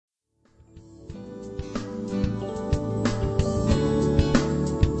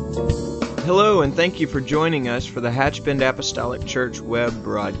Hello, and thank you for joining us for the Hatchbend Apostolic Church web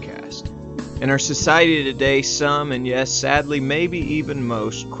broadcast. In our society today, some, and yes, sadly, maybe even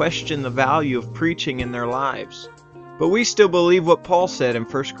most, question the value of preaching in their lives. But we still believe what Paul said in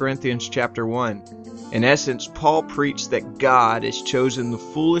 1 Corinthians chapter 1. In essence, Paul preached that God has chosen the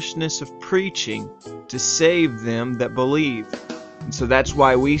foolishness of preaching to save them that believe. And so that's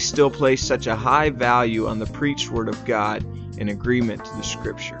why we still place such a high value on the preached Word of God in agreement to the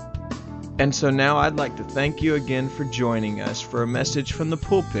Scripture. And so now I'd like to thank you again for joining us for a message from the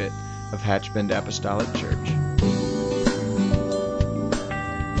pulpit of Hatchbend Apostolic Church.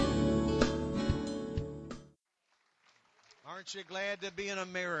 Aren't you glad to be an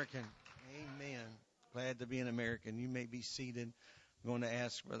American? Amen. Glad to be an American. You may be seated. I'm going to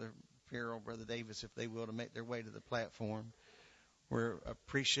ask Brother Farrell, Brother Davis, if they will, to make their way to the platform. We're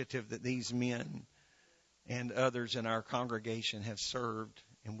appreciative that these men and others in our congregation have served,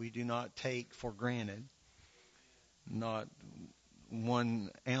 and we do not take for granted not 1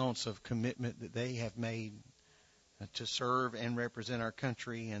 ounce of commitment that they have made to serve and represent our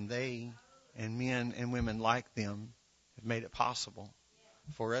country, and they and men and women like them have made it possible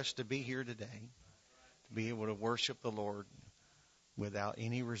for us to be here today, to be able to worship the Lord without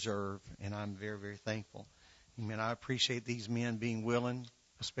any reserve, and I'm very, very thankful. Amen. I appreciate these men being willing,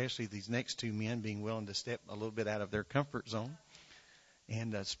 especially these next 2 men being willing to step a little bit out of their comfort zone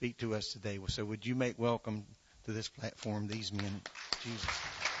and speak to us today. So would you make welcome to this platform these men? Jesus.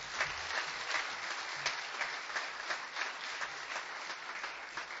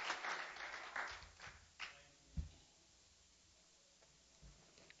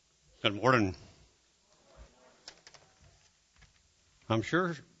 Good morning. I'm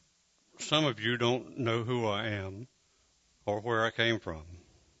sure some of you don't know who I am or where I came from.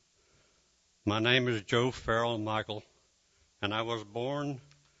 My name is Joe Farrell Michael, and I was born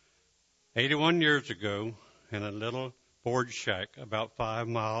 81 years ago in a little board shack about 5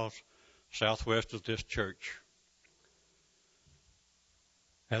 miles southwest of this church,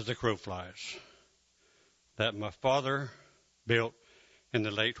 as the crow flies, that my father built in the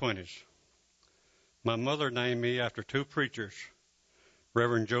late 20s. My mother named me after 2 preachers,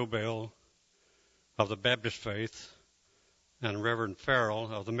 Reverend Joe Bell of the Baptist faith and Reverend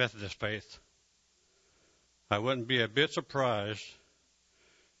Farrell of the Methodist faith. I wouldn't be a bit surprised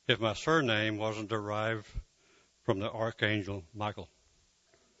if my surname wasn't derived from the Archangel Michael.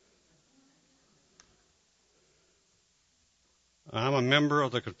 I'm a member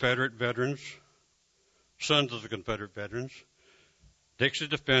of the Confederate Veterans, Sons of the Confederate Veterans, Dixie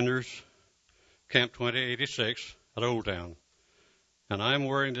Defenders, Camp 2086 at Old Town. And I'm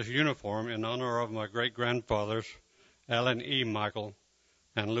wearing this uniform in honor of my great-grandfathers, Alan E. Michael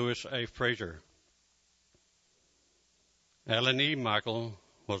and Louis A. Frazier. Alan E. Michael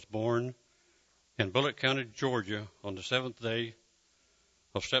was born in Bullitt County, Georgia on the 7th day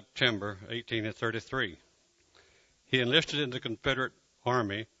of September, 1833. He enlisted in the Confederate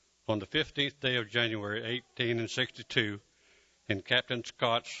Army on the 15th day of January, 1862, in Captain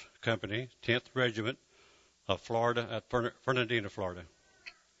Scott's company, 10th Regiment of Florida at Fernandina, Florida.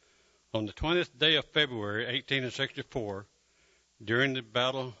 On the 20th day of February, 1864, during the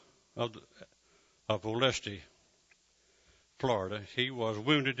Battle of Olustee, Florida, he was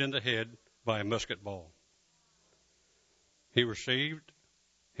wounded in the head by a musket ball. He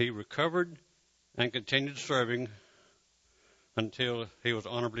recovered, and continued serving until he was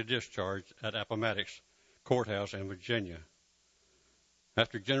honorably discharged at Appomattox Courthouse in Virginia,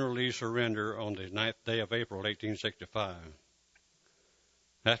 after General Lee's surrender on the 9th day of April, 1865.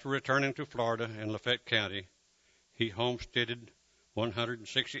 After returning to Florida in Lafayette County, he homesteaded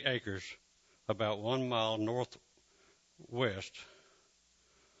 160 acres about 1 mile northwest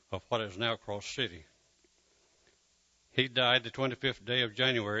of what is now Cross City. He died the 25th day of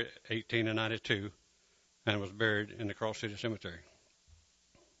January, 1892, and was buried in the Cross City Cemetery.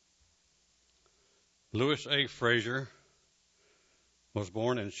 Louis A. Frazier was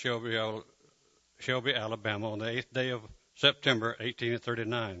born in Shelby, Alabama on the 8th day of September,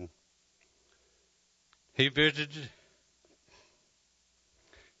 1839.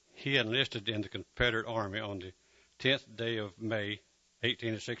 He enlisted in the Confederate Army on the 10th day of May,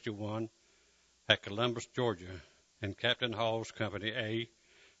 1861, at Columbus, Georgia, in Captain Hall's Company A,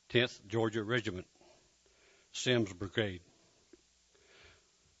 10th Georgia Regiment, Sims Brigade.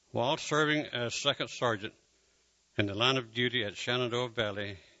 While serving as second sergeant in the line of duty at Shenandoah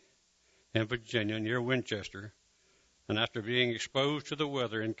Valley in Virginia near Winchester, and after being exposed to the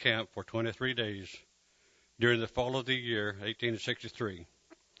weather in camp for 23 days during the fall of the year 1863,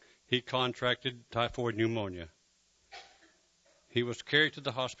 he contracted typhoid pneumonia. He was carried to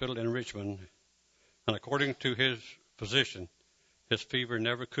the hospital in Richmond, and according to his physician, his fever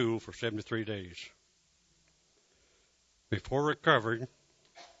never cooled for 73 days. Before recovering,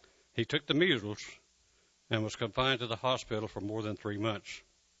 he took the measles and was confined to the hospital for more than 3 months.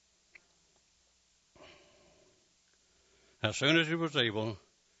 As soon as he was able,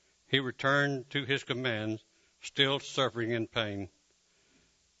 he returned to his command, still suffering in pain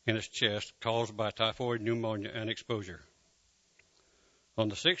in his chest caused by typhoid pneumonia and exposure. On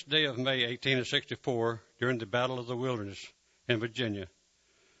the 6th day of May, 1864, during the Battle of the Wilderness in Virginia,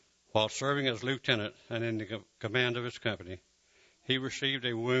 while serving as lieutenant and in the command of his company, he received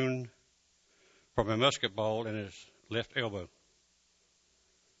a wound from a musket ball in his left elbow,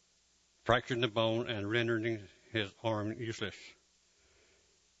 fracturing the bone and rendering his arm useless.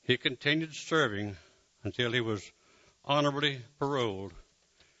 He continued serving until he was honorably paroled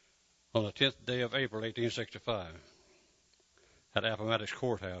on the 10th day of April, 1865, at Appomattox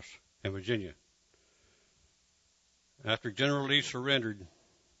Courthouse in Virginia, after General Lee surrendered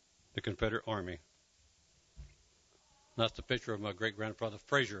the Confederate Army. That's the picture of my great-grandfather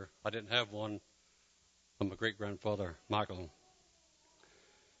Frazier. I didn't have one of my great-grandfather Michael.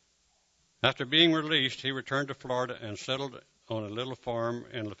 After being released, he returned to Florida and settled on a little farm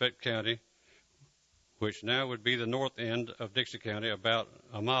in Lafayette County, which now would be the north end of Dixie County, about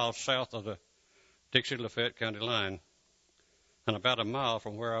a mile south of the Dixie-Lafayette County line, and about a mile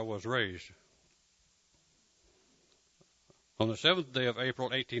from where I was raised. On the 7th day of April,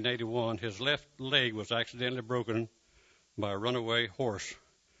 1881, his left leg was accidentally broken by a runaway horse,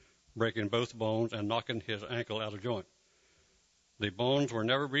 breaking both bones and knocking his ankle out of joint. The bones were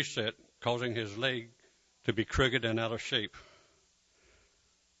never reset, causing his leg to be crooked and out of shape.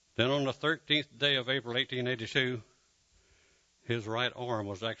 Then on the 13th day of April, 1882, his right arm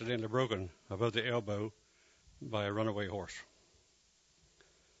was accidentally broken above the elbow by a runaway horse.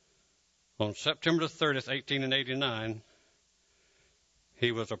 On September 30th, 1889,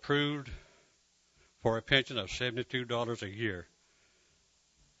 he was approved for a pension of $72 a year.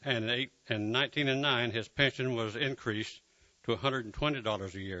 And in 1909, his pension was increased to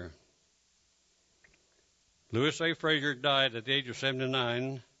 $120 a year. Louis A. Frazier died at the age of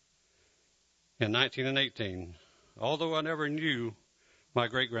 79 in 1918. Although I never knew my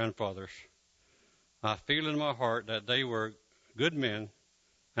great-grandfathers, I feel in my heart that they were good men,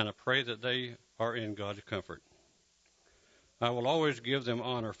 and I pray that they are in God's comfort. I will always give them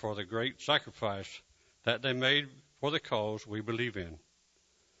honor for the great sacrifice that they made for the cause we believe in.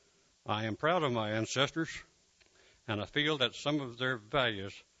 I am proud of my ancestors, and I feel that some of their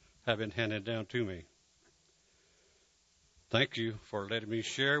values have been handed down to me. Thank you for letting me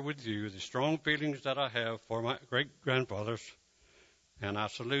share with you the strong feelings that I have for my great-grandfathers, and I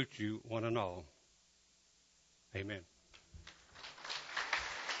salute you one and all. Amen.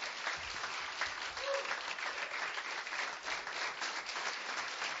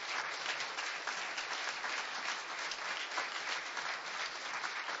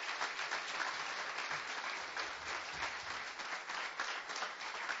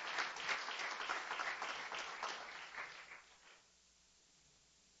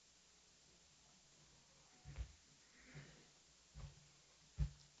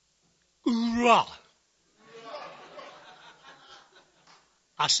 Hoorah!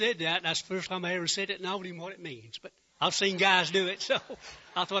 I said that, and that's the first time I ever said it, and I don't even know what it means. But I've seen guys do it, so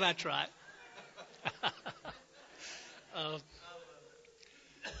I thought I'd try it.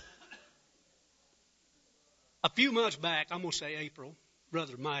 A few months back, I'm going to say April,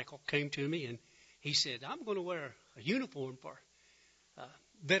 Brother Michael came to me, and he said, I'm going to wear a uniform for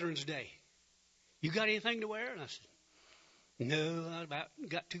Veterans Day. You got anything to wear? And I said, no, I about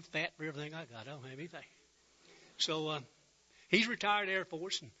got too fat for everything I got. I don't have anything. So he's retired Air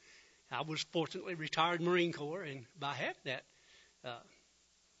Force, and I was fortunately retired Marine Corps, and by half that,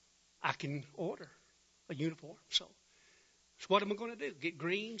 I can order a uniform. So what am I going to do? Get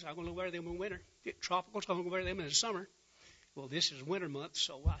greens? I'm going to wear them in winter. Get tropicals? I'm going to wear them in the summer. Well, this is winter month,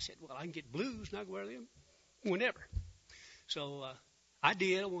 so I said, well, I can get blues, and I can wear them whenever. So I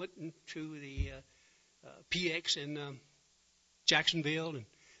did. I went to the PX in Jacksonville, and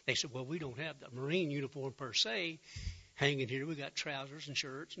they said, well, we don't have the Marine uniform per se hanging here. We got trousers and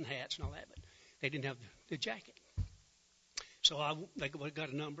shirts and hats and all that, but they didn't have the jacket. So they got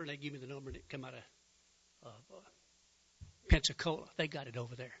a number, and they gave me the number, and it came out of Pensacola. They got it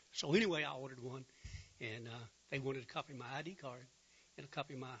over there. So anyway, I ordered one, and they wanted a copy of my ID card and a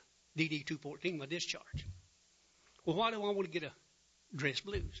copy of my DD-214, my discharge. Well, why do I want to get a dress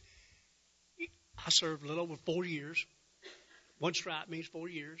blues? I served a little over 4 years. One stripe means 4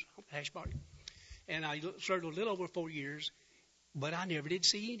 years, hash mark. And I served a little over 4 years But I never did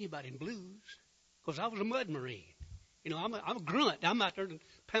see anybody in blues because I was a mud marine. You know, I'm a grunt. I'm out there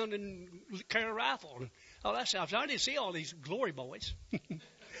pounding, carrying a rifle and all that stuff. So I didn't see all these glory boys.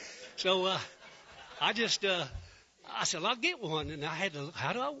 So I just, I said, I'll get one. And I had to,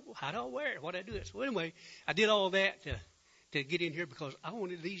 how do I wear it? What do I do? So anyway, I did all that to get in here because I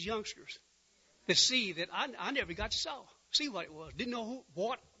wanted these youngsters to see that I never got to see what it was. Didn't know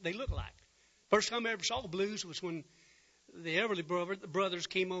what they looked like. First time I ever saw blues was when the Everly brothers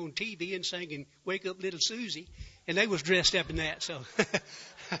came on TV and sang and Wake Up Little Susie, and they was dressed up in that. So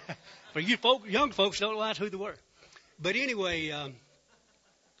for you young folks don't know who they were. But anyway,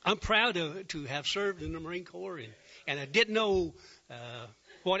 I'm proud to have served in the Marine Corps, and I didn't know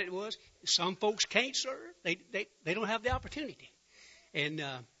what it was. Some folks can't serve. They don't have the opportunity. And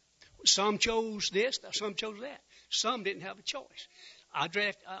some chose this, some chose that. Some didn't have a choice. I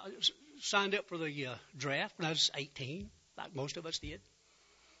signed up for the draft when I was 18, like most of us did.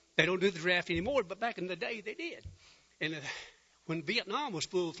 They don't do the draft anymore, but back in the day they did. And when Vietnam was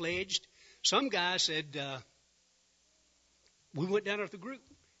full-fledged, some guy said, we went down with the group,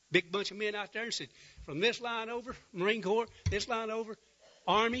 big bunch of men out there, and said, from this line over, Marine Corps, this line over,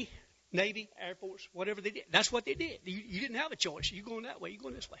 Army, Navy, Air Force, whatever they did. That's what they did. You didn't have a choice. You going that way, you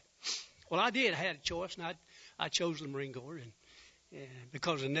going this way. Well, I did. I had a choice, and I chose the Marine Corps, and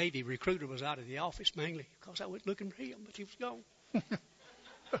because the Navy recruiter was out of the office, mainly because I went looking for him, but he was gone.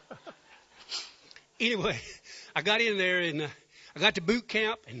 Anyway, I got in there, and I got to boot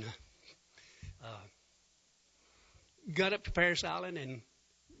camp, and got up to Parris Island, and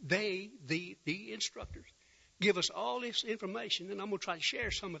the instructors, give us all this information, and I'm going to try to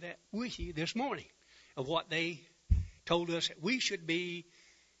share some of that with you this morning of what they told us that we should be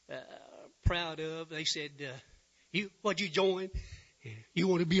proud of. They said, what'd you join? You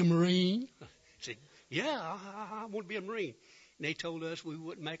want to be a Marine? I said, yeah, I want to be a Marine. And they told us we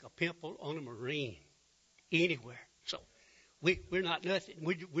wouldn't make a pimple on a Marine anywhere. So we're not nothing.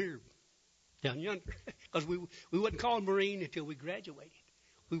 We're down yonder because we wouldn't call a Marine until we graduated.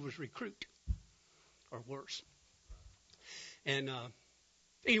 We was recruit or worse. And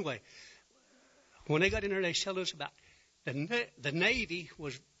anyway, when they got in there, they told us about the Navy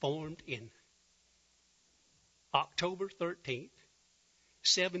was formed in October 13th,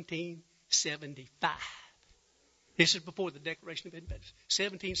 1775. This is before the Declaration of Independence.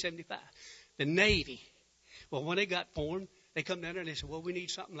 1775. The Navy. Well, when they got formed, they come down there and they said, well, we need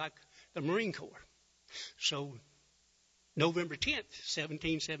something like the Marine Corps. So November 10th,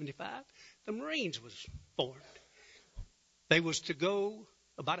 1775, the Marines was formed. They was to go,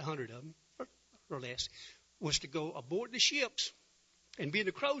 about 100 of them, or less, was to go aboard the ships and be in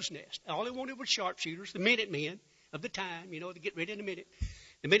the crow's nest. All they wanted was sharpshooters, the Minutemen of the time, to get ready in a minute.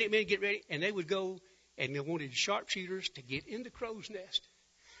 The Minutemen get ready, and they would go, and they wanted sharpshooters to get in the crow's nest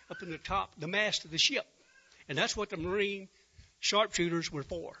up in the top, the mast of the ship. And that's what the Marine sharpshooters were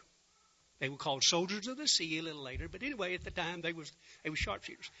for. They were called soldiers of the sea a little later, but anyway, at the time, they was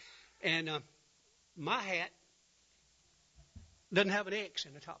sharpshooters. And my hat doesn't have an X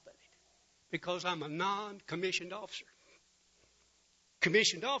in the top of it because I'm a non-commissioned officer.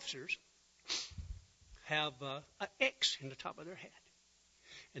 Commissioned officers have an X in the top of their hat.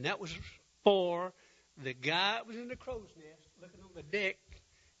 And that was for the guy that was in the crow's nest looking on the deck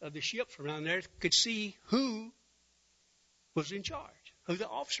of the ships around there could see who was in charge, who the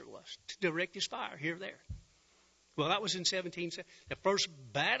officer was to direct his fire here or there. Well, that was in 1770. The first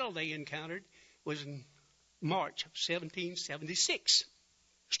battle they encountered was in March of 1776,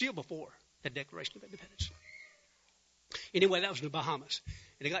 still before the Declaration of Independence. Anyway, that was in the Bahamas.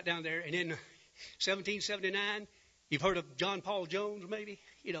 And they got down there, and in 1779, you've heard of John Paul Jones, maybe?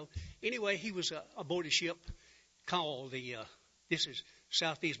 Anyway, he was aboard a ship called this is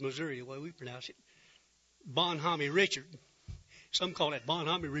Southeast Missouri, the way we pronounce it, Bonhomme Richard. Some call it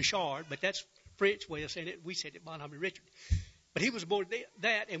Bonhomme Richard, but that's French way of saying it. We said it Bonhomme Richard. But he was aboard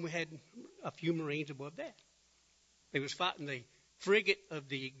that, and we had a few Marines aboard that. They was fighting the frigate of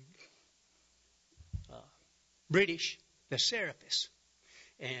the British, the Serapis.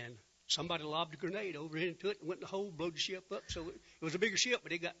 And somebody lobbed a grenade over into it and went in the hole, blew the ship up. So it was a bigger ship,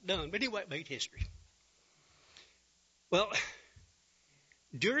 but it got done. But anyway, it made history. Well,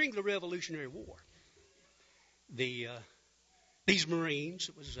 during the Revolutionary War, these Marines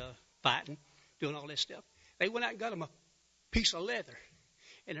that was fighting, doing all this stuff, they went out and got them a piece of leather,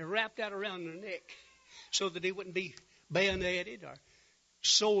 and they wrapped that around their neck so that they wouldn't be bayoneted or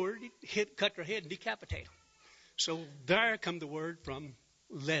sword, cut their head and decapitate them. So there come the word from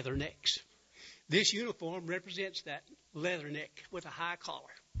leather necks. This uniform represents that leather neck with a high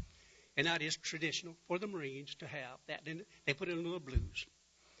collar. And that is traditional for the Marines to have that. And they put it in little blues.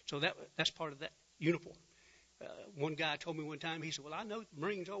 So that's part of that uniform. One guy told me one time, he said, well, I know the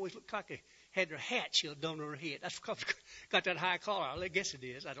Marines always look like they had their hat shielded on their head. That's because they got that high collar. I guess it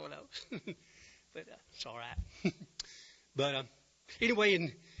is. I don't know. But it's all right. But anyway,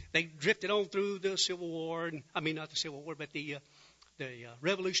 and they drifted on through the Civil War. Not the Civil War, but the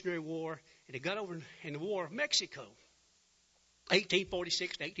Revolutionary War. And they got over in the War of Mexico.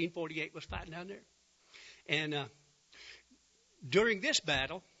 1846 to 1848 was fighting down there. And during this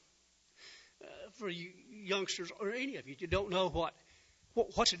battle, for you youngsters or any of you, you don't know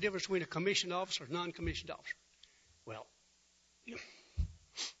what's the difference between a commissioned officer and a non-commissioned officer. Well,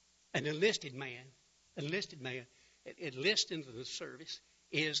 an enlisted man enlist into the service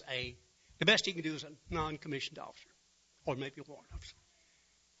is the best he can do is a non-commissioned officer, or maybe a warrant officer.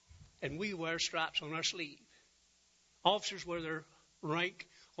 And we wear stripes on our sleeve. Officers wear their rank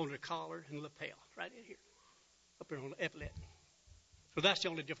on their collar and lapel, right in here, up here on the epaulet. So that's the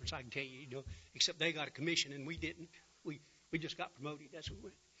only difference I can tell you, except they got a commission and we didn't. We just got promoted. That's what we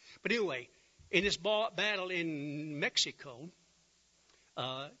went. But anyway, in this battle in Mexico,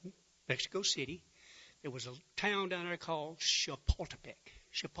 Mexico City, there was a town down there called Chapultepec.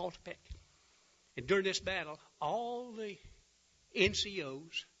 And during this battle, all the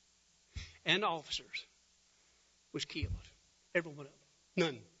NCOs and officers was killed. Every one of them.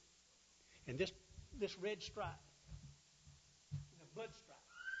 None. And this red stripe, the blood stripe,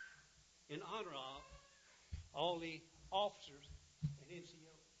 in honor of all the officers and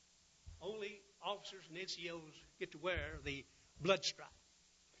NCOs. Only officers and NCOs get to wear the blood stripe.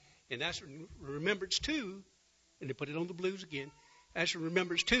 And that's remembrance too, and they put it on the blues again, that's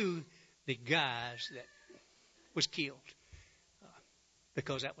remembrance too the guys that was killed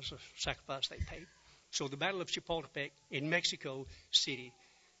because that was a sacrifice they paid. So the Battle of Chapultepec in Mexico City,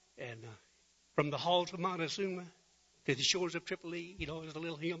 and from the halls of Montezuma to the shores of Tripoli, there's a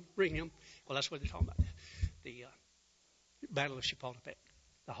little hymn, ring hymn. Well, that's what they're talking about, the Battle of Chapultepec,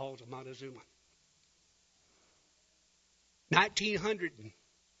 the halls of Montezuma.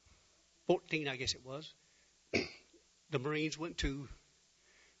 1914, I guess it was, the Marines went to,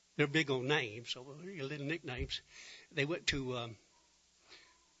 they're big on names, so little nicknames. They went to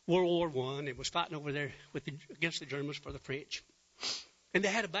World War I and was fighting over there against the Germans for the French. And they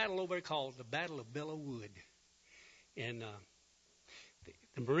had a battle over there called the Battle of Belleau Wood. And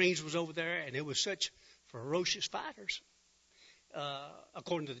the Marines was over there, and it was such ferocious fighters,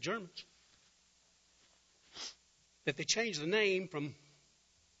 according to the Germans, that they changed the name from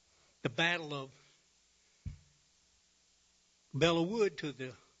the Battle of Belleau Wood to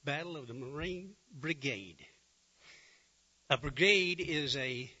the Battle of the Marine Brigade. A brigade is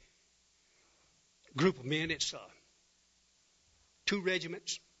a group of men. It's two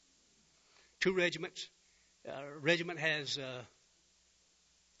regiments. Regiment has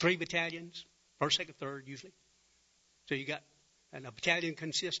 3 battalions, 1st, 2nd, 3rd usually. So you got, and a battalion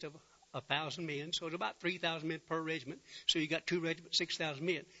consists of 1,000 men, so it's about 3,000 men per regiment. So you got 2 regiments, 6,000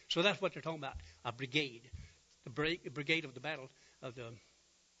 men. So that's what they're talking about, a brigade. The brigade of the Battle of the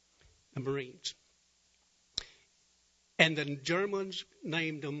Marines. And the Germans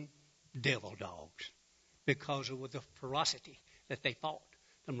named them devil dogs because of the ferocity that they fought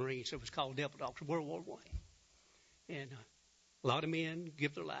the Marines. It was called devil dogs, World War I. And a lot of men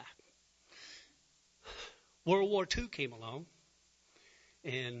give their life. World War II came along,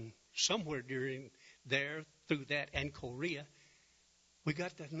 and somewhere during there, through that, and Korea, we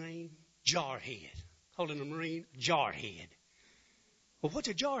got the name Jarhead, calling a Marine Jarhead. Well, what's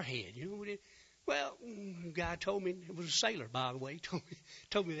a Jarhead? Well, a guy told me, it was a sailor, by the way,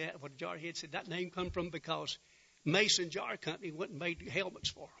 told me that, what a Jarhead said. That name come from because Mason Jar Company went and made helmets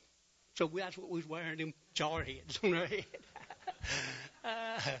for them. So that's what we was wearing, them jar heads on our head.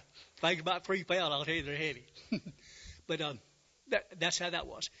 Things about 3 pounds, I'll tell you, they're heavy. But that's how that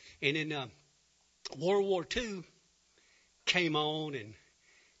was. And then World War II came on, and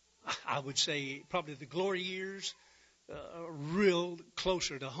I would say probably the glory years, real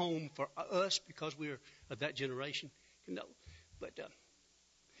closer to home for us because we were of that generation. But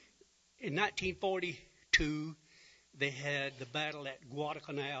in 1942, they had the battle at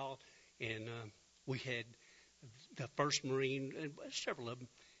Guadalcanal, and we had the 1st Marine, and several of them.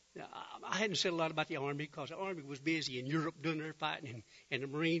 I hadn't said a lot about the Army because the Army was busy in Europe doing their fighting, and the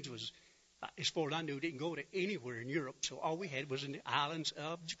Marines was, as far as I knew, didn't go to anywhere in Europe. So all we had was in the islands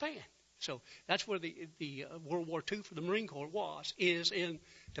of Japan. So that's where the World War II for the Marine Corps is in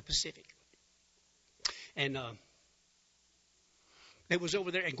the Pacific. And it was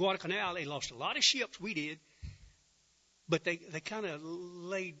over there in Guadalcanal. They lost a lot of ships, we did. But they kind of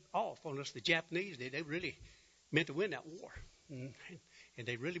laid off on us. The Japanese did. They really meant to win that war. And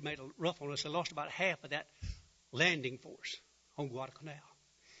they really made it rough on us. They lost about half of that landing force on Guadalcanal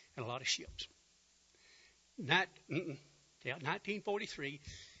and a lot of ships. 1943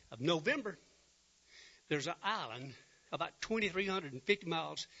 of November, there's an island about 2,350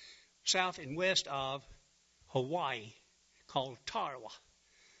 miles south and west of Hawaii called Tarawa.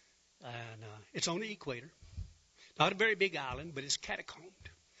 And it's on the equator. Not a very big island, but it's catacombed.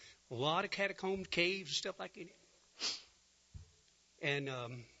 A lot of catacombs, caves, and stuff like that. And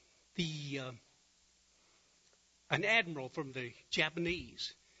an admiral from the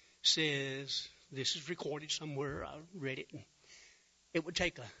Japanese says, this is recorded somewhere, I read it, and it would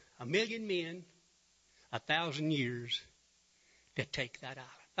take a million men, 1,000 years to take that island.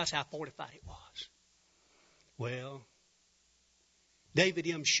 That's how fortified it was. Well, David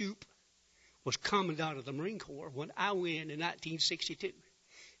M. Shoup was commandant of the Marine Corps when I went in 1962.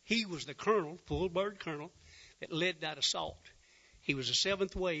 He was the colonel, full-bird colonel, that led that assault. He was the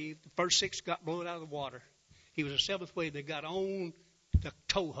seventh wave. The first six got blown out of the water. He was the seventh wave that got on the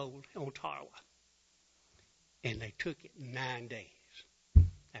toehold on Tarawa. And they took it in 9 days.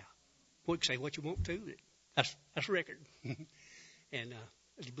 Now, we can say what you want to. That's record. And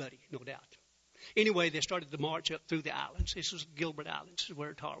it's bloody, no doubt. Anyway, they started the march up through the islands. This was Gilbert Island. This is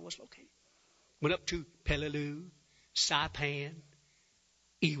where Tarawa was located. Went up to Peleliu, Saipan,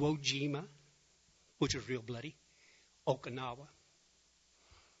 Iwo Jima, which was real bloody, Okinawa.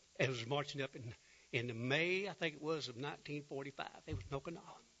 And it was marching up in May, I think it was, of 1945. They was in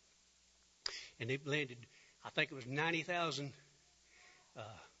Okinawa. And they landed, I think it was 90,000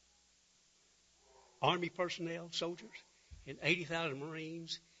 Army personnel, soldiers, and 80,000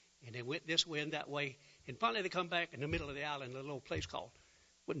 Marines. And they went this way and that way. And finally they come back in the middle of the island, a little place called,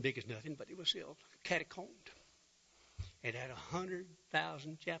 wasn't big as nothing, but it was still catacombed. It had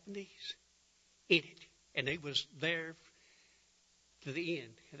 100,000 Japanese in it. And they was there to the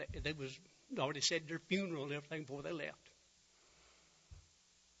end. They was already said their funeral and everything before they left.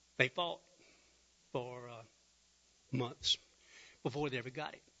 They fought for months before they ever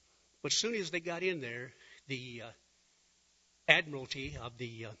got it. But as soon as they got in there, the admiralty of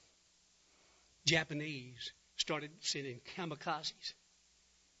the Japanese started sending kamikazes,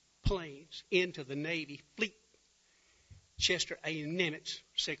 planes, into the Navy fleet. Chester A. Nimitz,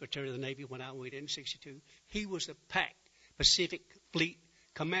 Secretary of the Navy when I went in 1962, he was the Pacific Fleet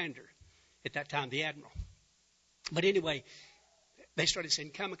commander at that time, the admiral. But anyway, they started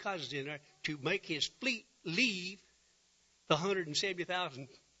sending kamikazes in there to make his fleet leave the 170,000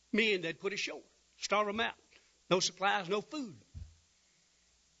 men they'd put ashore, starve them out. No supplies, no food.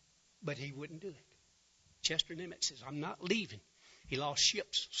 But he wouldn't do it. Chester Nimitz says, I'm not leaving. He lost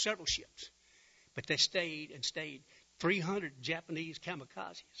ships, several ships. But they stayed and stayed. 300 Japanese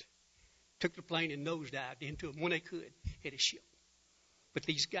kamikazes took the plane and nosedived into them when they could, hit a ship. But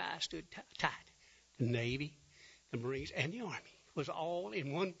these guys stood tight. The Navy, the Marines, and the Army was all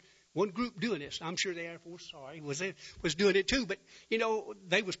in one group doing this. I'm sure the Air Force, was doing it too. But,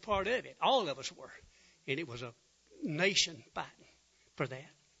 they was part of it. All of us were. And it was a nation fighting for that,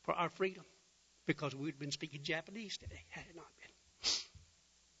 for our freedom, because we'd been speaking Japanese today, had it not been.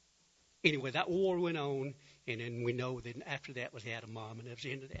 Anyway, that war went on, and then we know that after that was the atom bomb, and that was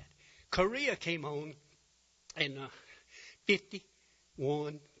the end of that. Korea came on in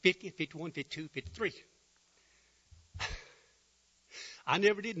 51, 52, 53. I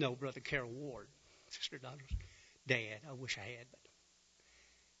never did know Brother Carroll Ward, Sister Donna's dad. I wish I had, but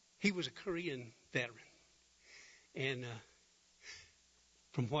he was a Korean veteran. And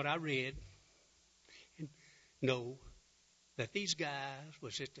from what I read and know, that these guys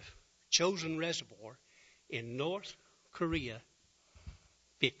was at the chosen reservoir in North Korea,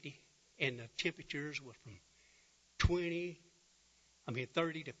 50, and the temperatures were from 30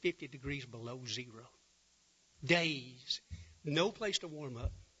 to 50 degrees below zero. Days, no place to warm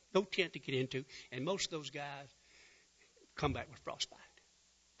up, no tent to get into, and most of those guys come back with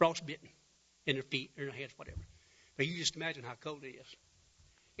frostbitten in their feet, in their hands, whatever. But you just imagine how cold it is.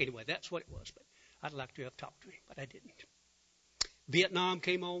 Anyway, that's what it was. But I'd like to have talked to him, but I didn't. Vietnam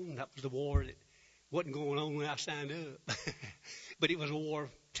came on. That was the war that wasn't going on when I signed up. But it was a war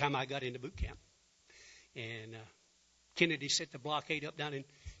time I got into boot camp. And Kennedy set the blockade up down in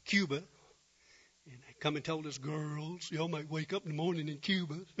Cuba. And they come and told us, girls, y'all might wake up in the morning in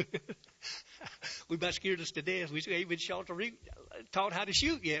Cuba. We about scared us to death. We ain't been taught how to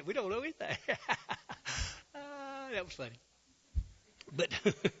shoot yet. We don't know anything. That was funny. But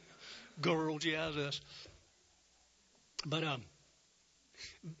girls, yeah, it was us. But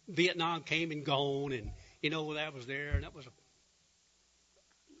Vietnam came and gone, and I was there, and that was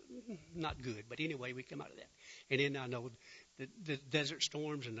not good. But anyway, we come out of that. And then I know the desert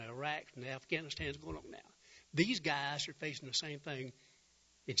storms and the Iraq and the Afghanistan's going on now. These guys are facing the same thing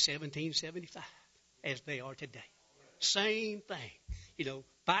in 1775 as they are today. Same thing,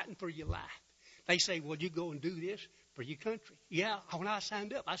 fighting for your life. They say, well, you go and do this for your country. Yeah, when I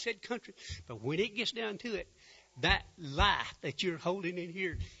signed up, I said country. But when it gets down to it, that life that you're holding in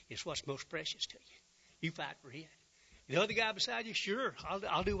here is what's most precious to you. You fight for it. The other guy beside you, sure,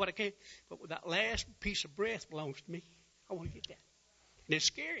 I'll do what I can. But that last piece of breath belongs to me. I want to get that. And it's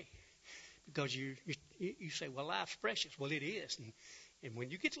scary because you say, well, life's precious. Well, it is. And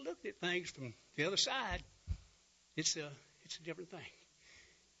when you get to look at things from the other side, it's a different thing.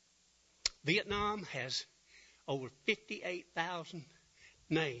 Vietnam has over 58,000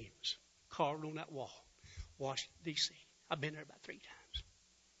 names carved on that wall. Washington, D.C. I've been there about 3 times.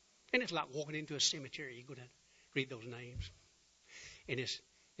 And it's like walking into a cemetery. You go down and read those names. And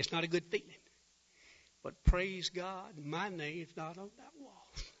it's not a good feeling. But praise God, my name's not on that wall.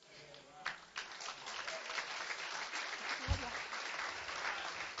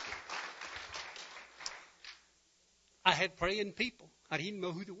 I had praying people. I didn't even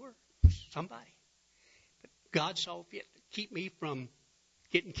know who they were. Somebody. But God saw fit to keep me from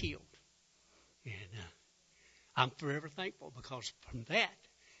getting killed. And I'm forever thankful because from that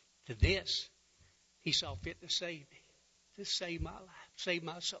to this, He saw fit to save me, to save my life, save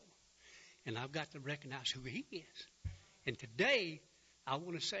my soul. And I've got to recognize who He is. And today, I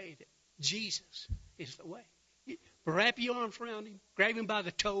want to say that Jesus is the way. Wrap your arms around Him, grab Him by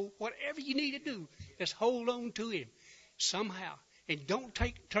the toe, whatever you need to do, just hold on to Him somehow. And don't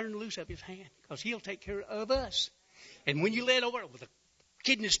turn loose of His hand because He'll take care of us. And when you lay over with a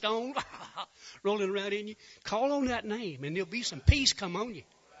kidney stone rolling around in you, call on that name and there'll be some peace come on you.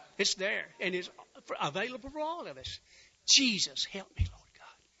 It's there and it's available for all of us. Jesus, help me, Lord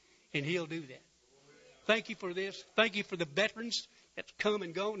God. And He'll do that. Thank you for this. Thank you for the veterans that's come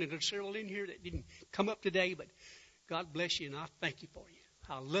and gone. And there's several in here that didn't come up today, but God bless you and I thank you for you.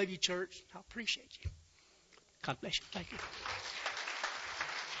 I love you, church. I appreciate you. God bless you. Thank you.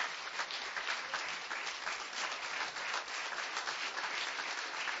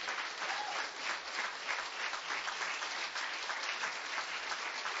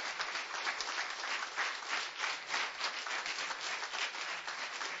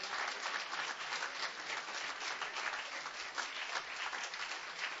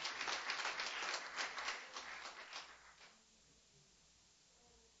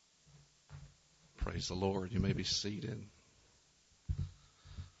 Praise the Lord. You may be seated.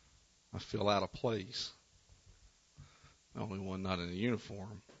 I feel out of place. The only one not in a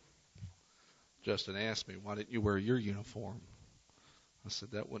uniform. Justin asked me, why didn't you wear your uniform? I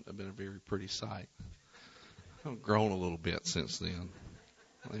said, that wouldn't have been a very pretty sight. I've grown a little bit since then.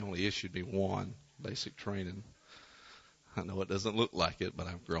 They only issued me one, basic training. I know it doesn't look like it, but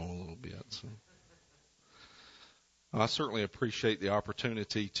I've grown a little bit. So I certainly appreciate the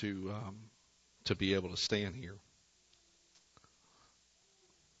opportunity to be able to stand here.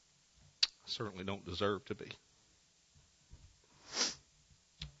 I certainly don't deserve to be.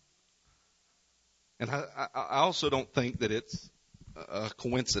 And I also don't think that it's a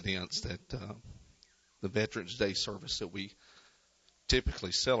coincidence that the Veterans Day service that we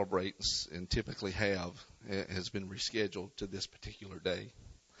typically celebrate and typically have has been rescheduled to this particular day.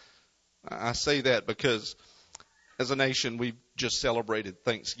 I say that because as a nation, we've just celebrated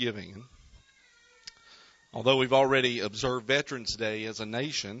Thanksgiving. Although we've already observed Veterans Day as a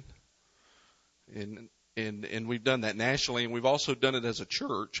nation, and we've done that nationally, and we've also done it as a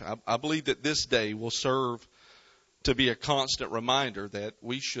church, I believe that this day will serve to be a constant reminder that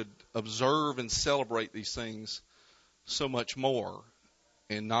we should observe and celebrate these things so much more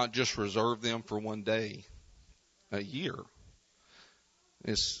and not just reserve them for one day a year.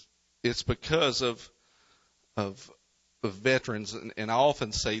 It's because of veterans, and I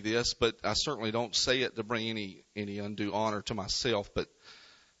often say this, but I certainly don't say it to bring any undue honor to myself, but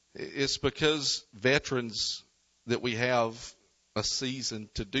it's because veterans that we have a season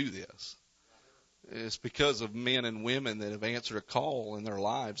to do this. It's because of men and women that have answered a call in their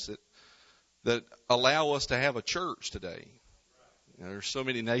lives that allow us to have a church today. There's so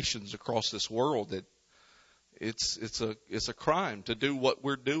many nations across this world that it's a crime to do what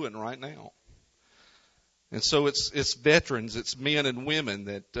we're doing right now. And so it's veterans, it's men and women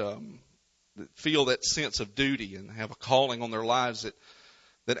that feel that sense of duty and have a calling on their lives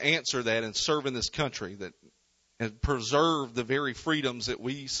that answer that and serve in this country, that and preserve the very freedoms that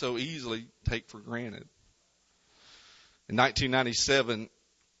we so easily take for granted. In 1997,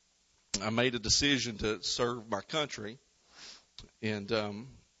 I made a decision to serve my country, and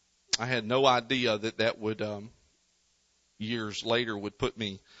I had no idea that would years later would put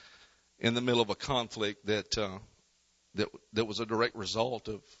me in the middle of a conflict that was a direct result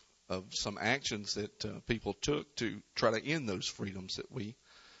of some actions that people took to try to end those freedoms that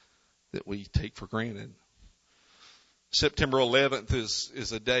we take for granted. September 11th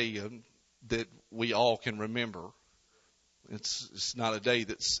is a day that we all can remember. It's not a day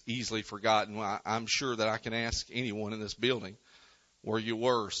that's easily forgotten. I'm sure that I can ask anyone in this building where you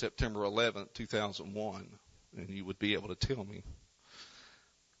were September 11th, 2001, and you would be able to tell me.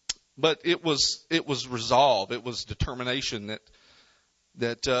 But it was resolve. It was determination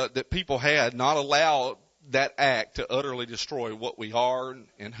that people had not allowed that act to utterly destroy what we are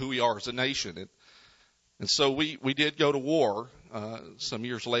and who we are as a nation. And so we did go to war some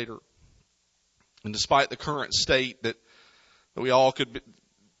years later. And despite the current state that we all could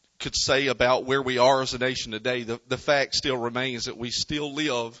say about where we are as a nation today, the fact still remains that we still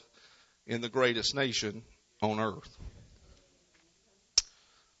live in the greatest nation on earth.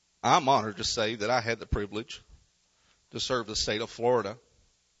 I'm honored to say that I had the privilege to serve the state of Florida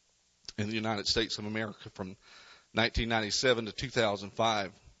in the United States of America from 1997 to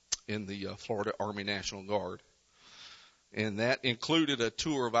 2005 in the Florida Army National Guard. And that included a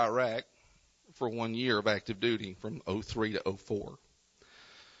tour of Iraq for 1 year of active duty from 03 to 04.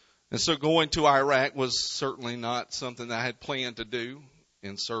 And so going to Iraq was certainly not something that I had planned to do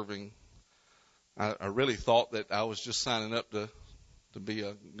in serving. I really thought that I was just signing up to be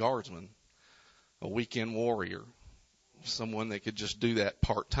a guardsman, a weekend warrior, someone that could just do that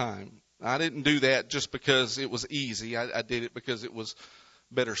part-time. I didn't do that just because it was easy. I did it because it was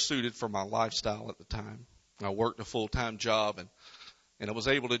better suited for my lifestyle at the time. I worked a full-time job, and I was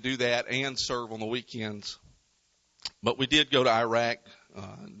able to do that and serve on the weekends. But we did go to Iraq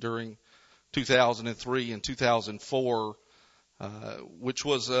during 2003 and 2004, which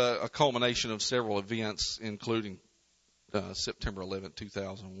was a culmination of several events, including September 11,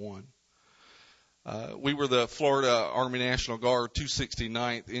 2001. We were the Florida Army National Guard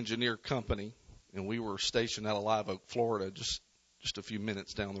 269th Engineer Company, and we were stationed out of Live Oak, Florida, just a few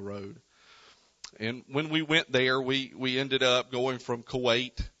minutes down the road. And when we went there, we ended up going from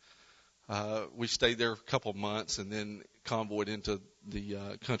Kuwait. We stayed there a couple of months and then convoyed into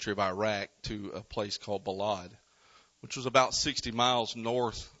the country of Iraq to a place called Balad, which was about 60 miles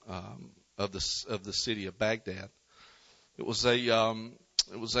north of the city of Baghdad. It was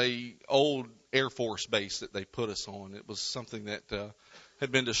a old Air Force base that they put us on. It was something that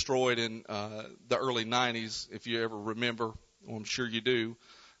had been destroyed in the early 90s, if you ever remember. Well, I'm sure you do.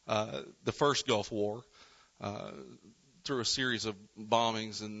 The first Gulf War, through a series of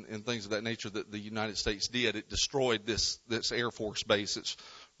bombings and things of that nature that the United States did, it destroyed this Air Force base. Its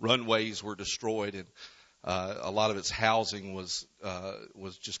runways were destroyed, and a lot of its housing was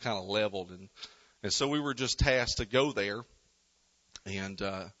just kind of leveled. And so we were just tasked to go there and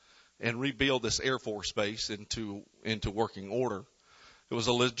rebuild this Air Force base into working order. It was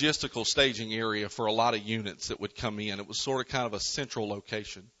a logistical staging area for a lot of units that would come in. It was sort of kind of a central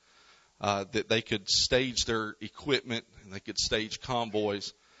location that they could stage their equipment and they could stage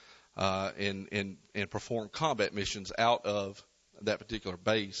convoys and perform combat missions out of that particular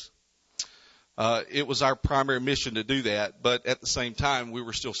base. It was our primary mission to do that, but at the same time, we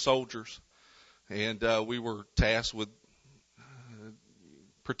were still soldiers, and we were tasked with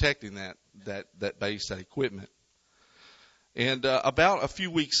protecting that base, that equipment. And about a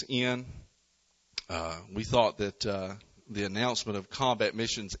few weeks in, we thought that the announcement of combat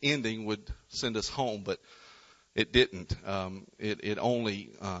missions ending would send us home, but it didn't. It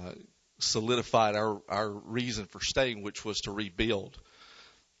only solidified our reason for staying, which was to rebuild.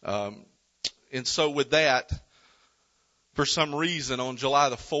 And so with that, for some reason, on July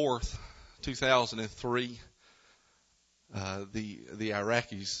the 4th, 2003, the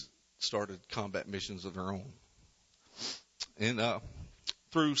Iraqis started combat missions of their own. And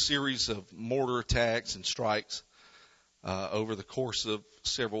through a series of mortar attacks and strikes over the course of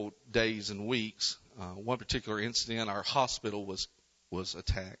several days and weeks, one particular incident, our hospital was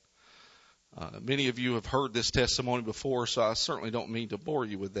attacked. Many of you have heard this testimony before, so I certainly don't mean to bore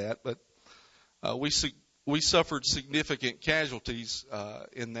you with that, but we suffered significant casualties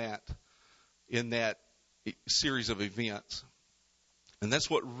in that series of events. And that's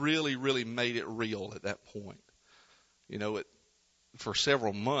what really, really made it real at that point. You know, for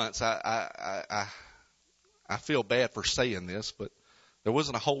several months, I feel bad for saying this, but there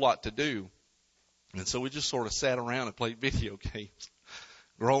wasn't a whole lot to do. And so we just sort of sat around and played video games.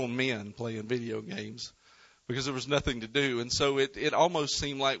 Grown men playing video games because there was nothing to do. And so it almost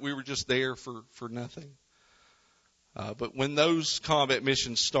seemed like we were just there for nothing. But when those combat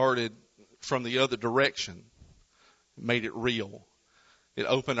missions started from the other direction, it made it real. It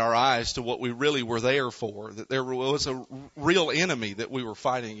opened our eyes to what we really were there for, that there was a real enemy that we were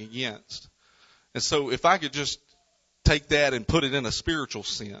fighting against. And so if I could just take that and put it in a spiritual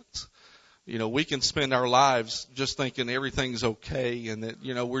sense, we can spend our lives just thinking everything's okay and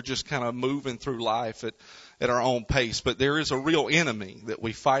that, we're just kind of moving through life at our own pace. But there is a real enemy that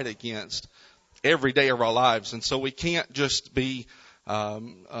we fight against every day of our lives. And so we can't just be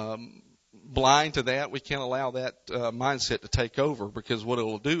blind to that. We can't allow that mindset to take over, because what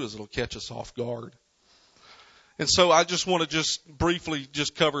it'll do is it'll catch us off guard. And so I just want to just briefly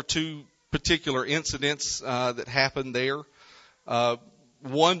just cover two particular incidents that happened there.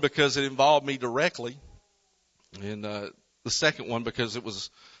 One because it involved me directly, and the second one because it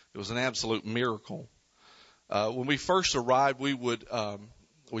was an absolute miracle. When we first arrived,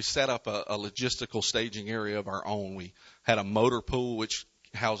 we set up a logistical staging area of our own. We had a motor pool which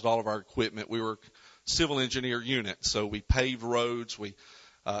housed all of our equipment. We were a civil engineer unit, so we paved roads. We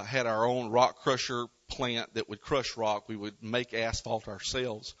had our own rock crusher plant that would crush rock. We would make asphalt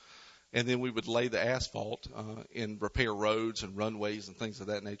ourselves, and then we would lay the asphalt and repair roads and runways and things of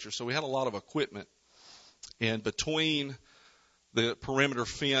that nature. So we had a lot of equipment. And between the perimeter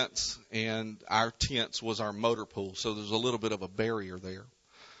fence and our tents was our motor pool, so there's a little bit of a barrier there.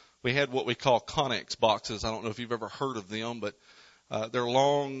 We had what we call Connex boxes. I don't know if you've ever heard of them, but they're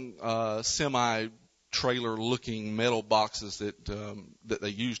long semi-trailer looking metal boxes that they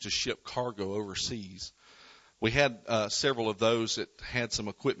use to ship cargo overseas. We had several of those that had some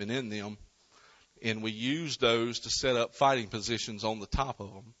equipment in them, and we used those to set up fighting positions on the top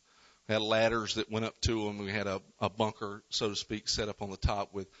of them. We had ladders that went up to them. We had a bunker, so to speak, set up on the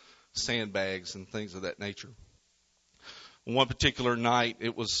top with sandbags and things of that nature. One particular night,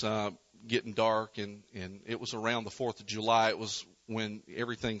 it was getting dark, and it was around the 4th of July. It was when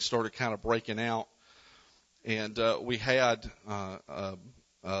everything started kind of breaking out, and we had a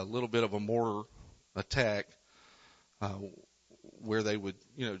little bit of a mortar attack where they would,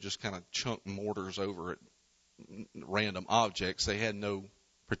 just kind of chunk mortars over at random objects. They had no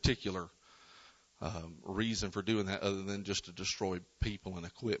particular reason for doing that other than just to destroy people and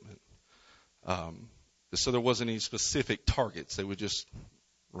equipment. So there wasn't any specific targets. They would just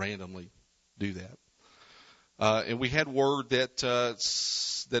randomly do that. And we had word that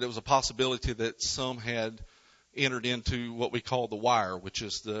it was a possibility that some had entered into what we call the wire, which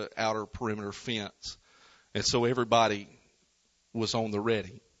is the outer perimeter fence. And so everybody was on the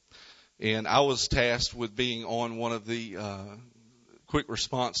ready. And I was tasked with being on one of the quick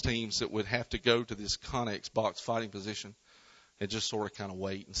response teams that would have to go to this Connex box fighting position and just sort of kind of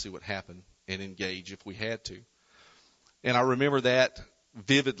wait and see what happened and engage if we had to. And I remember that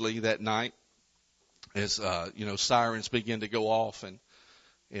vividly that night as, sirens began to go off and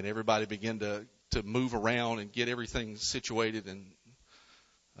everybody began to move around and get everything situated and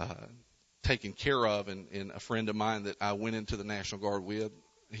taken care of. And a friend of mine that I went into the National Guard with,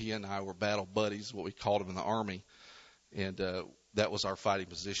 he and I were battle buddies, what we called them in the Army. And that was our fighting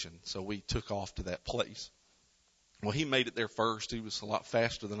position. So we took off to that place. Well, he made it there first. He was a lot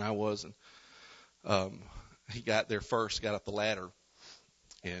faster than I was. And he got there first, got up the ladder,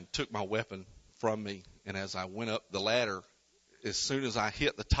 and took my weapon from me. And as I went up the ladder, as soon as I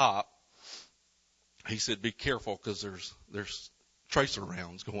hit the top, he said, "Be careful, because there's tracer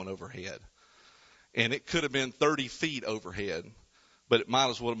rounds going overhead." And it could have been 30 feet overhead, but it might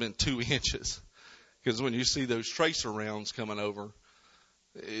as well have been 2 inches. Because when you see those tracer rounds coming over,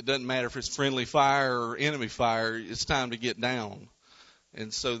 it doesn't matter if it's friendly fire or enemy fire, it's time to get down.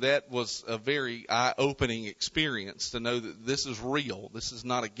 And so that was a very eye-opening experience to know that this is real. This is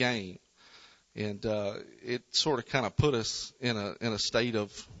not a game. And it sort of kind of put us in a state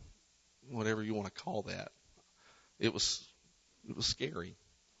of whatever you want to call that. It was scary.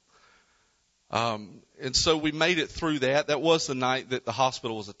 And so we made it through that. That was the night that the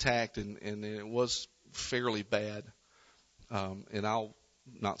hospital was attacked, and it was fairly bad. And I'll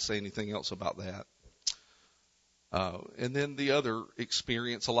not say anything else about that. And then the other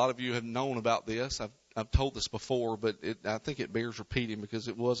experience, a lot of you have known about this. I've told this before, but I think it bears repeating because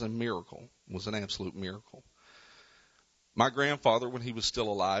it was a miracle. It was an absolute miracle. My grandfather, when he was still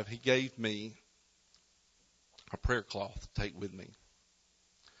alive, he gave me a prayer cloth to take with me.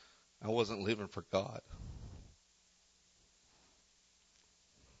 I wasn't living for God.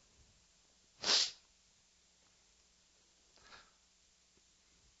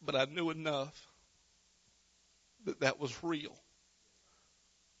 But I knew enough that was real.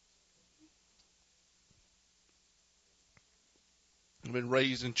 I've been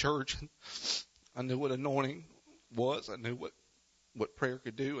raised in church. And I knew what anointing was. I knew what prayer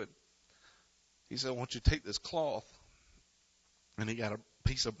could do. And he said, I want you to take this cloth. And he got a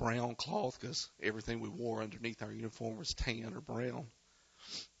piece of brown cloth because everything we wore underneath our uniform was tan or brown.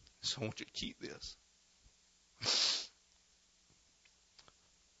 So I want you to keep this.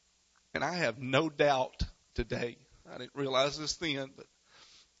 And I have no doubt today, I didn't realize this then, but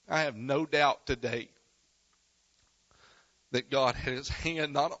I have no doubt today that God had his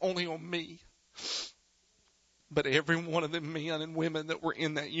hand not only on me, but every one of them men and women that were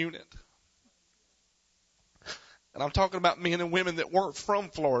in that unit. And I'm talking about men and women that weren't from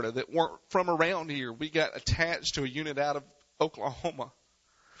Florida, that weren't from around here. We got attached to a unit out of Oklahoma.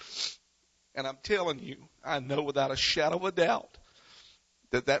 And I'm telling you, I know without a shadow of a doubt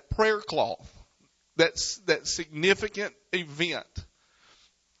that prayer cloth, that significant event,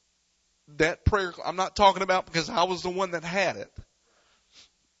 that prayer, I'm not talking about because I was the one that had it,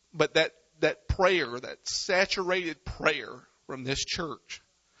 but that prayer, that saturated prayer from this church,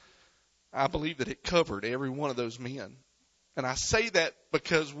 I believe that it covered every one of those men. And I say that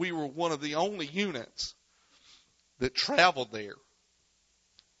because we were one of the only units that traveled there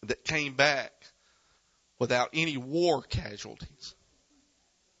that came back without any war casualties.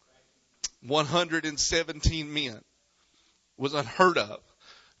 117 men was unheard of.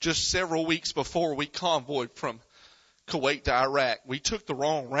 Just several weeks before we convoyed from Kuwait to Iraq, we took the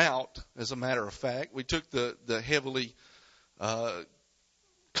wrong route, as a matter of fact. We took the heavily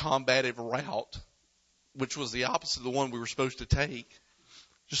combative route, which was the opposite of the one we were supposed to take.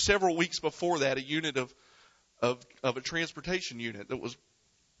 Just several weeks before that, a unit of a transportation unit that was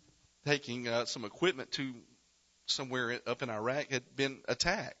taking some equipment to somewhere up in Iraq had been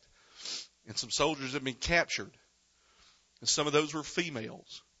attacked. And some soldiers had been captured. And some of those were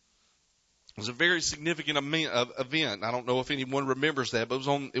females. It was a very significant event. I don't know if anyone remembers that, but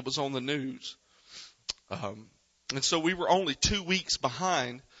it was on the news. And so we were only 2 weeks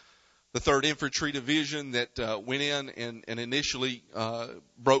behind the 3rd Infantry Division that went in and initially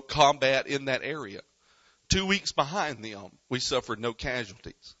broke combat in that area. 2 weeks behind them, we suffered no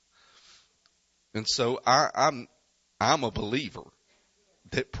casualties. And so I'm a believer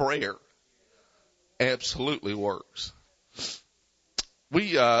that prayer absolutely works.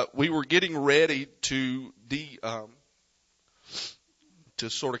 We were getting ready to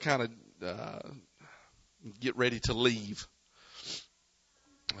sort of kind of get ready to leave.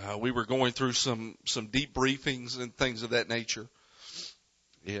 We were going through some debriefings and things of that nature,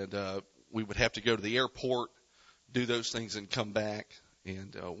 and we would have to go to the airport, do those things, and come back.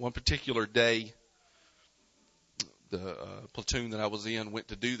 And one particular day, the platoon that I was in went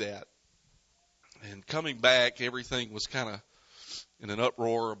to do that. And coming back, everything was kind of in an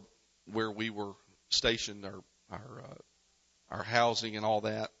uproar where we were stationed, our housing and all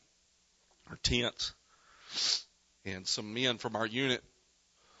that, our tents. And some men from our unit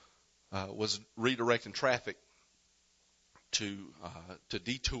was redirecting traffic to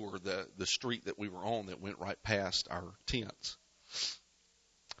detour the street that we were on that went right past our tents.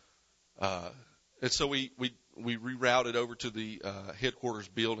 And so we rerouted over to the headquarters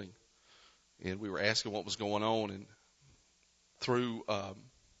building, and we were asking what was going on. And through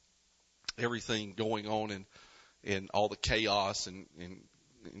everything going on and all the chaos and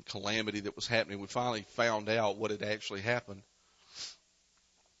calamity that was happening, we finally found out what had actually happened.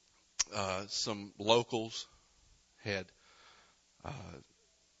 Some locals had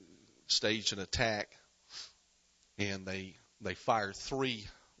staged an attack, and they fired 3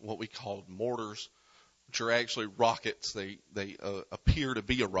 what we called mortars, which are actually rockets. They appear to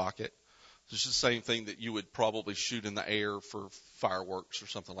be a rocket. It's the same thing that you would probably shoot in the air for fireworks or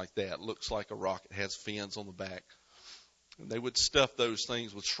something like that. It looks like a rocket, has fins on the back. And they would stuff those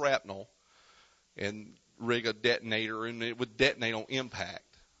things with shrapnel and rig a detonator, and it would detonate on impact.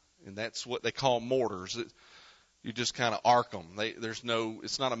 And that's what they call mortars. You just kind of arc them.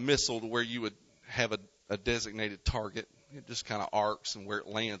 It's not a missile to where you would have a designated target. It just kind of arcs, and where it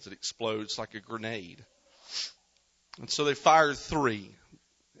lands, it explodes like a grenade. And so they fired 3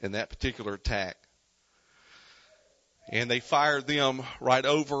 in that particular attack. And they fired them right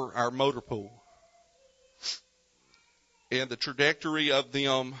over our motor pool. And the trajectory of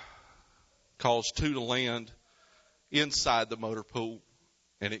them caused 2 to land inside the motor pool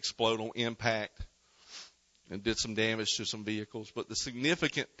and explode on impact and did some damage to some vehicles. But the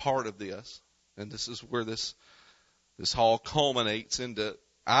significant part of this, and this is where this all culminates into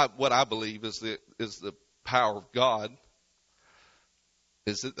what I believe is the power of God,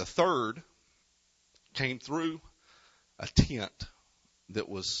 is that the 3rd came through a tent that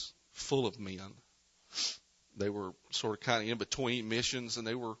was full of men They were sort of kind of in between missions, and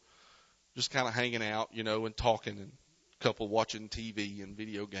they were just kind of hanging out, and talking, and a couple watching TV and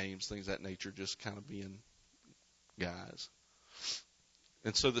video games, things of that nature, just kind of being guys.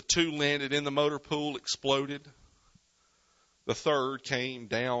 And so the two landed in the motor pool, exploded. The third came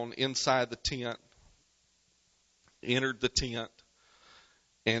down inside the tent, entered the tent,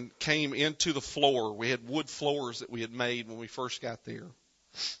 and came into the floor. We had wood floors that we had made when we first got there.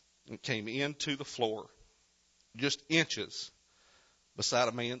 It came into the floor, just inches beside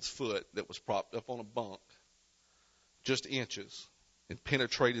a man's foot that was propped up on a bunk, just inches, and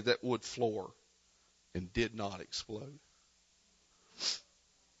penetrated that wood floor and did not explode.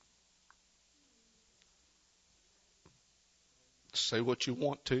 Say what you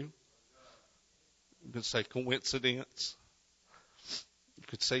want to. You can say coincidence. You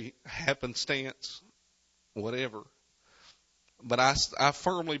could say happenstance, whatever. But I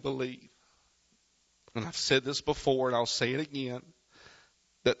firmly believe, and I've said this before and I'll say it again,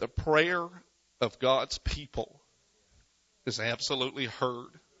 that the prayer of God's people is absolutely heard.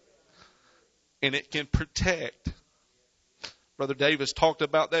 And it can protect. Brother Davis talked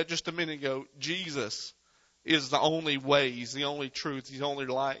about that just a minute ago. Jesus is the only way. He's the only truth. He's the only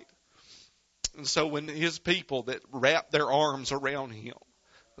light. And so when his people that wrap their arms around him,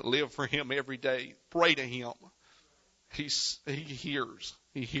 that live for him every day, pray to him, he hears.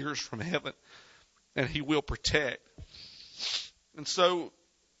 He hears from heaven, and he will protect. And so,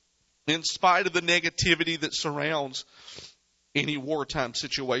 in spite of the negativity that surrounds any wartime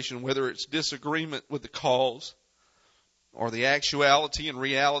situation, whether it's disagreement with the cause or the actuality and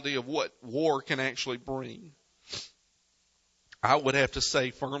reality of what war can actually bring, I would have to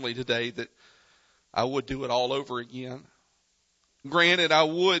say firmly today that I would do it all over again. Granted, I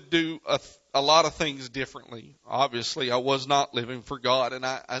would do a lot of things differently. Obviously, I was not living for God, and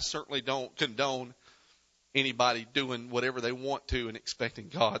I certainly don't condone anybody doing whatever they want to and expecting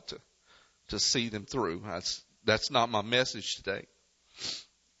God to see them through. That's not my message today.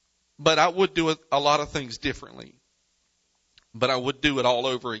 But I would do a lot of things differently. But I would do it all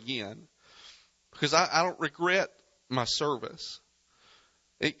over again, because I don't regret my service.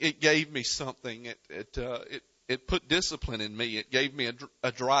 It gave me something. It put discipline in me. It gave me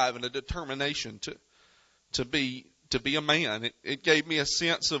a drive and a determination to be a man. It gave me a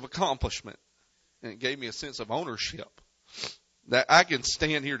sense of accomplishment, and it gave me a sense of ownership, that I can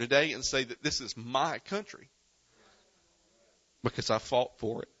stand here today and say that this is my country because I fought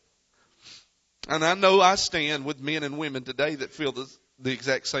for it. And I know I stand with men and women today that feel the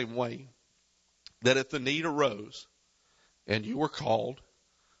exact same way, that if the need arose and you were called,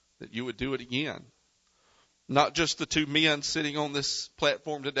 that you would do it again. Not just the two men sitting on this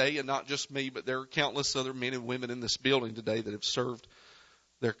platform today, and not just me, but there are countless other men and women in this building today that have served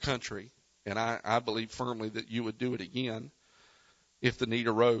their country. And I believe firmly that you would do it again if the need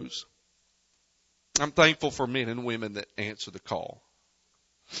arose. I'm thankful for men and women that answer the call.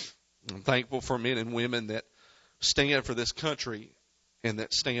 I'm thankful for men and women that stand for this country and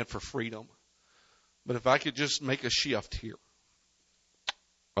that stand for freedom. But if I could just make a shift here,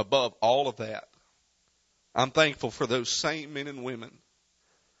 above all of that, I'm thankful for those same men and women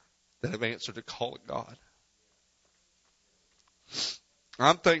that have answered the call of God.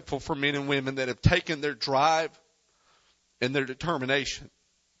 I'm thankful for men and women that have taken their drive and their determination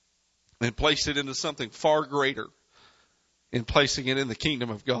and placed it into something far greater, in placing it in the kingdom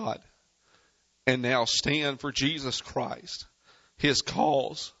of God, and now stand for Jesus Christ, his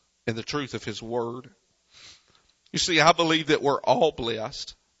cause, and the truth of his word. You see, I believe that we're all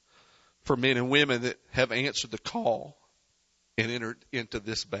blessed for men and women that have answered the call and entered into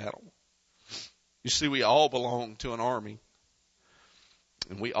this battle. You see, we all belong to an army,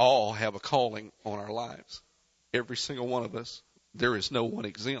 and we all have a calling on our lives. Every single one of us. There is no one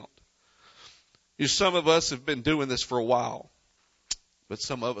exempt. Some of us have been doing this for a while, but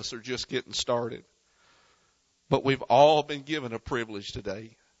some of us are just getting started. But we've all been given a privilege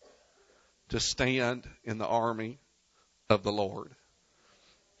today to stand in the army of the Lord.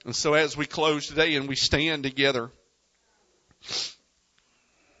 And so as we close today and we stand together,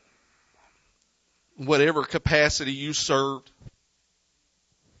 whatever capacity you served,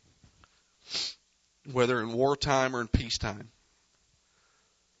 whether in wartime or in peacetime,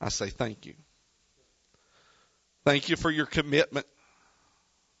 I say thank you. Thank you for your commitment.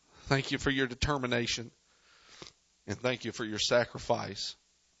 Thank you for your determination. And thank you for your sacrifice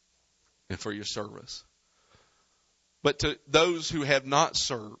and for your service. But to those who have not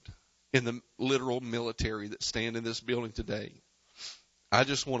served in the literal military that stand in this building today, I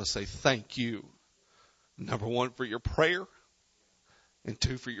just want to say thank you. Number one, for your prayer, and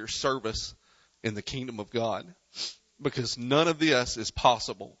two, for your service in the kingdom of God, because none of this is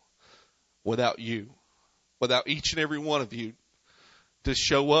possible without you, without each and every one of you to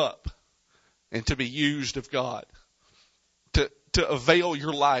show up and to be used of God, to avail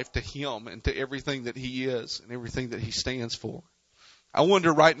your life to Him and to everything that He is and everything that He stands for. I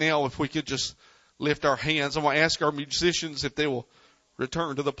wonder right now if we could just lift our hands. I want to ask our musicians if they will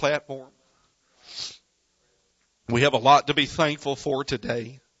return to the platform. We have a lot to be thankful for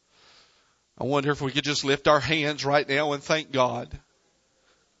today. I wonder if we could just lift our hands right now and thank God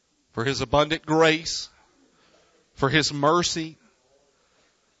for His abundant grace, for His mercy,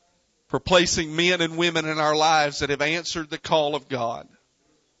 for placing men and women in our lives that have answered the call of God.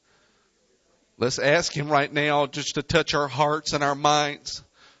 Let's ask Him right now just to touch our hearts and our minds,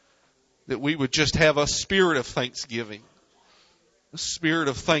 that we would just have a spirit of thanksgiving, a spirit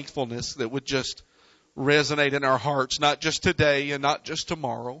of thankfulness that would just resonate in our hearts, not just today and not just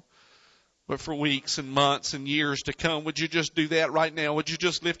tomorrow, but for weeks and months and years to come. Would you just do that right now? Would you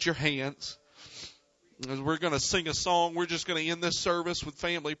just lift your hands? As we're going to sing a song, we're just going to end this service with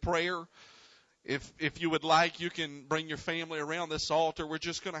family prayer. If you would like, you can bring your family around this altar. We're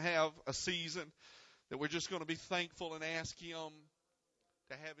just going to have a season that we're just going to be thankful and ask Him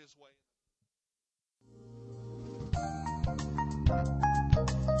to have His way.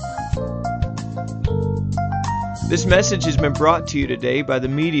 This message has been brought to you today by the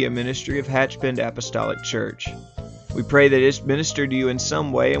media ministry of Hatchbend Apostolic Church. We pray that it's ministered to you in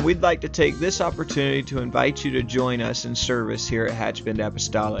some way, and we'd like to take this opportunity to invite you to join us in service here at Hatchbend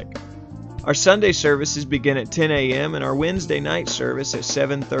Apostolic. Our Sunday services begin at 10 a.m. and our Wednesday night service at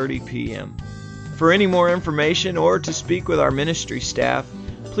 7:30 p.m. For any more information or to speak with our ministry staff,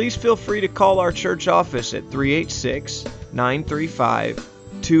 please feel free to call our church office at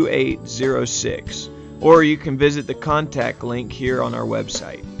 386-935-2806, or you can visit the contact link here on our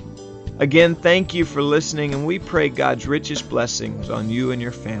website. Again, thank you for listening, and we pray God's richest blessings on you and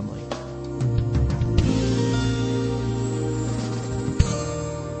your family.